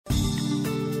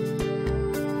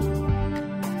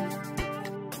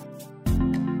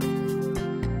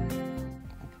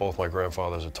Both my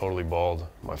grandfathers are totally bald.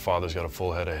 My father's got a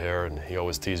full head of hair, and he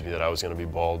always teased me that I was going to be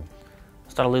bald. I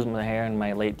started losing my hair in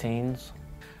my late teens.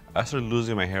 I started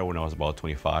losing my hair when I was about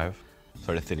 25.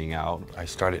 Started thinning out. I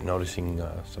started noticing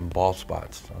some bald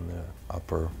spots on the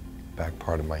upper back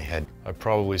part of my head. I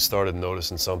probably started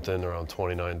noticing something around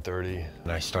 29, 30.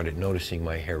 And I started noticing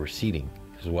my hair receding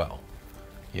as well.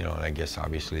 You know, and I guess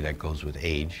obviously that goes with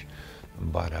age,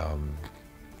 but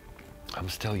I'm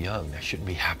still young. That shouldn't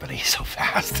be happening so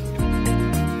fast.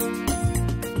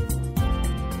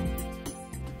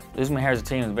 Losing my hair as a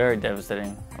teen was very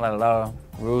devastating. I had a lot of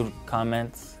rude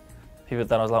comments. People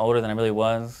thought I was a lot older than I really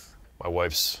was. My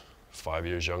wife's 5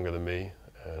 years younger than me,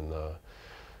 and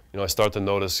you know, I start to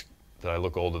notice that I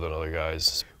look older than other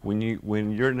guys. When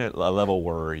you're at a level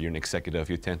where you're an executive,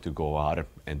 you tend to go out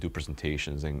and do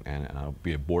presentations and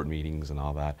be at board meetings and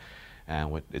all that.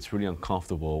 And it's really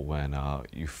uncomfortable when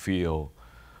you feel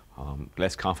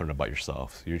less confident about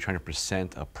yourself. You're trying to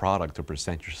present a product to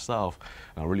present yourself.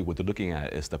 Really what they're looking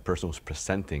at is the person who's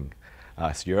presenting.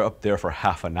 So you're up there for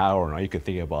half an hour and all you can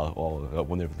think about, oh,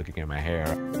 when they're looking at my hair.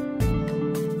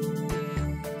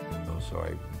 So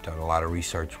I've done a lot of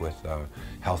research with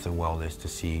health and wellness to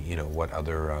see, you know, what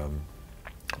other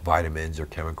vitamins or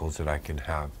chemicals that I can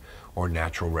have, or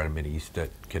natural remedies that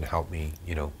can help me,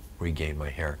 you know, regain my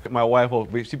hair. My wife,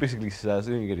 she basically says,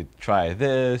 you got to try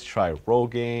this, try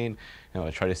Rogaine, you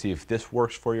know, try to see if this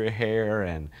works for your hair,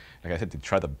 and like I said, to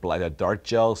try the dark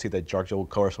gel, see that dark gel will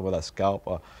cover some of that scalp,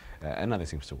 and nothing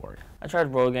seems to work. I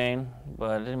tried Rogaine,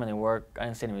 but it didn't really work. I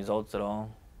didn't see any results at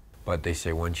all. But they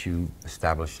say once you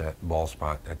establish that bald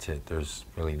spot, that's it. There's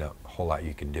really not a whole lot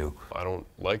you can do. I don't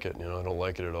like it, you know, I don't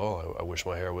like it at all. I wish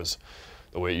my hair was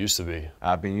the way it used to be.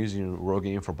 I've been using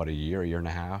Rogaine for about a year and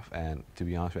a half, and to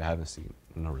be honest with you, I haven't seen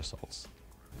no results.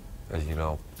 As you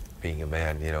know, being a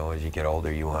man, you know, as you get older,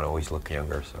 you want to always look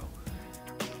younger, so.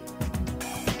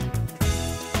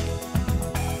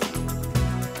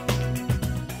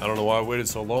 I don't know why I waited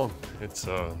so long. It's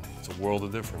a world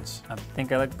of difference. I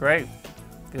think I look great.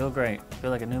 Feel great. Feel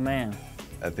like a new man.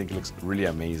 I think it looks really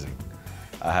amazing.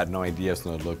 I had no idea it's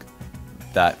going to look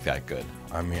that good.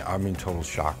 I mean, I'm in total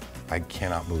shock. I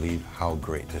cannot believe how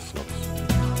great this looks.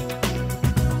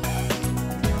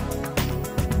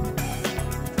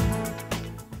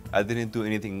 I didn't do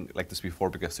anything like this before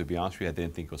because, to be honest with you, I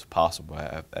didn't think it was possible.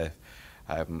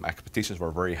 My expectations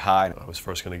were very high. I was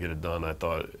first going to get it done. I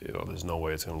thought, you know, there's no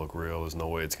way it's going to look real. There's no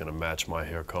way it's going to match my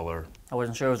hair color. I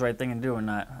wasn't sure it was the right thing to do or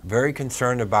not. Very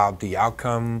concerned about the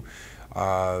outcome,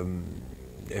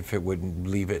 if it would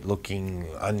leave it looking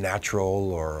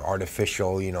unnatural or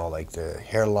artificial, you know, like the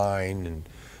hairline and,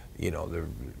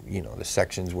 the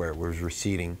sections where it was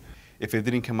receding. If it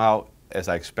didn't come out as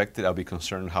I expected, I'll be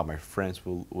concerned how my friends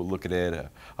will look at it,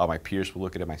 how my peers will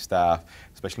look at it, my staff,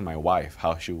 especially my wife,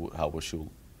 how she'll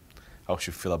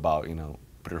feel about, you know,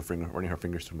 running her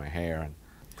fingers through my hair. And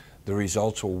the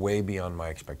results were way beyond my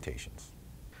expectations.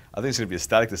 I think it's going to be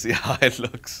ecstatic to see how it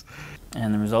looks.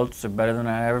 And the results are better than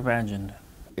I ever imagined.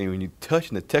 And when you touch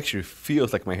and the texture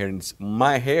feels like my hair, and it's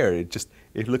my hair,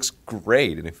 it looks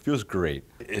great and it feels great.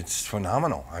 It's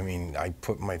phenomenal. I mean, I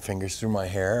put my fingers through my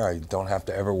hair. I don't have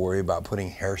to ever worry about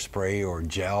putting hairspray or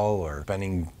gel or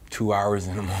spending 2 hours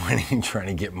in the morning trying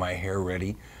to get my hair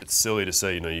ready. It's silly to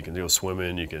say, you know, you can go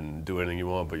swimming, you can do anything you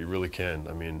want, but you really can.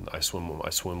 I mean, I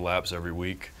swim laps every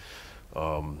week.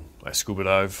 I scuba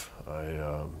dive.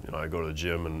 I go to the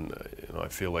gym, and you know, I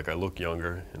feel like I look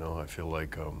younger. You know, I feel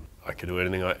like I can do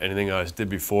anything I did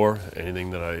before, anything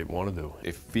that I want to do.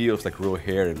 It feels like real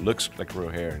hair. It looks like real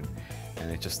hair,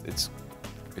 and it's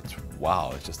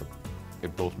wow.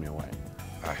 It blows me away.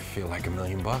 I feel like $1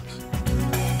 million.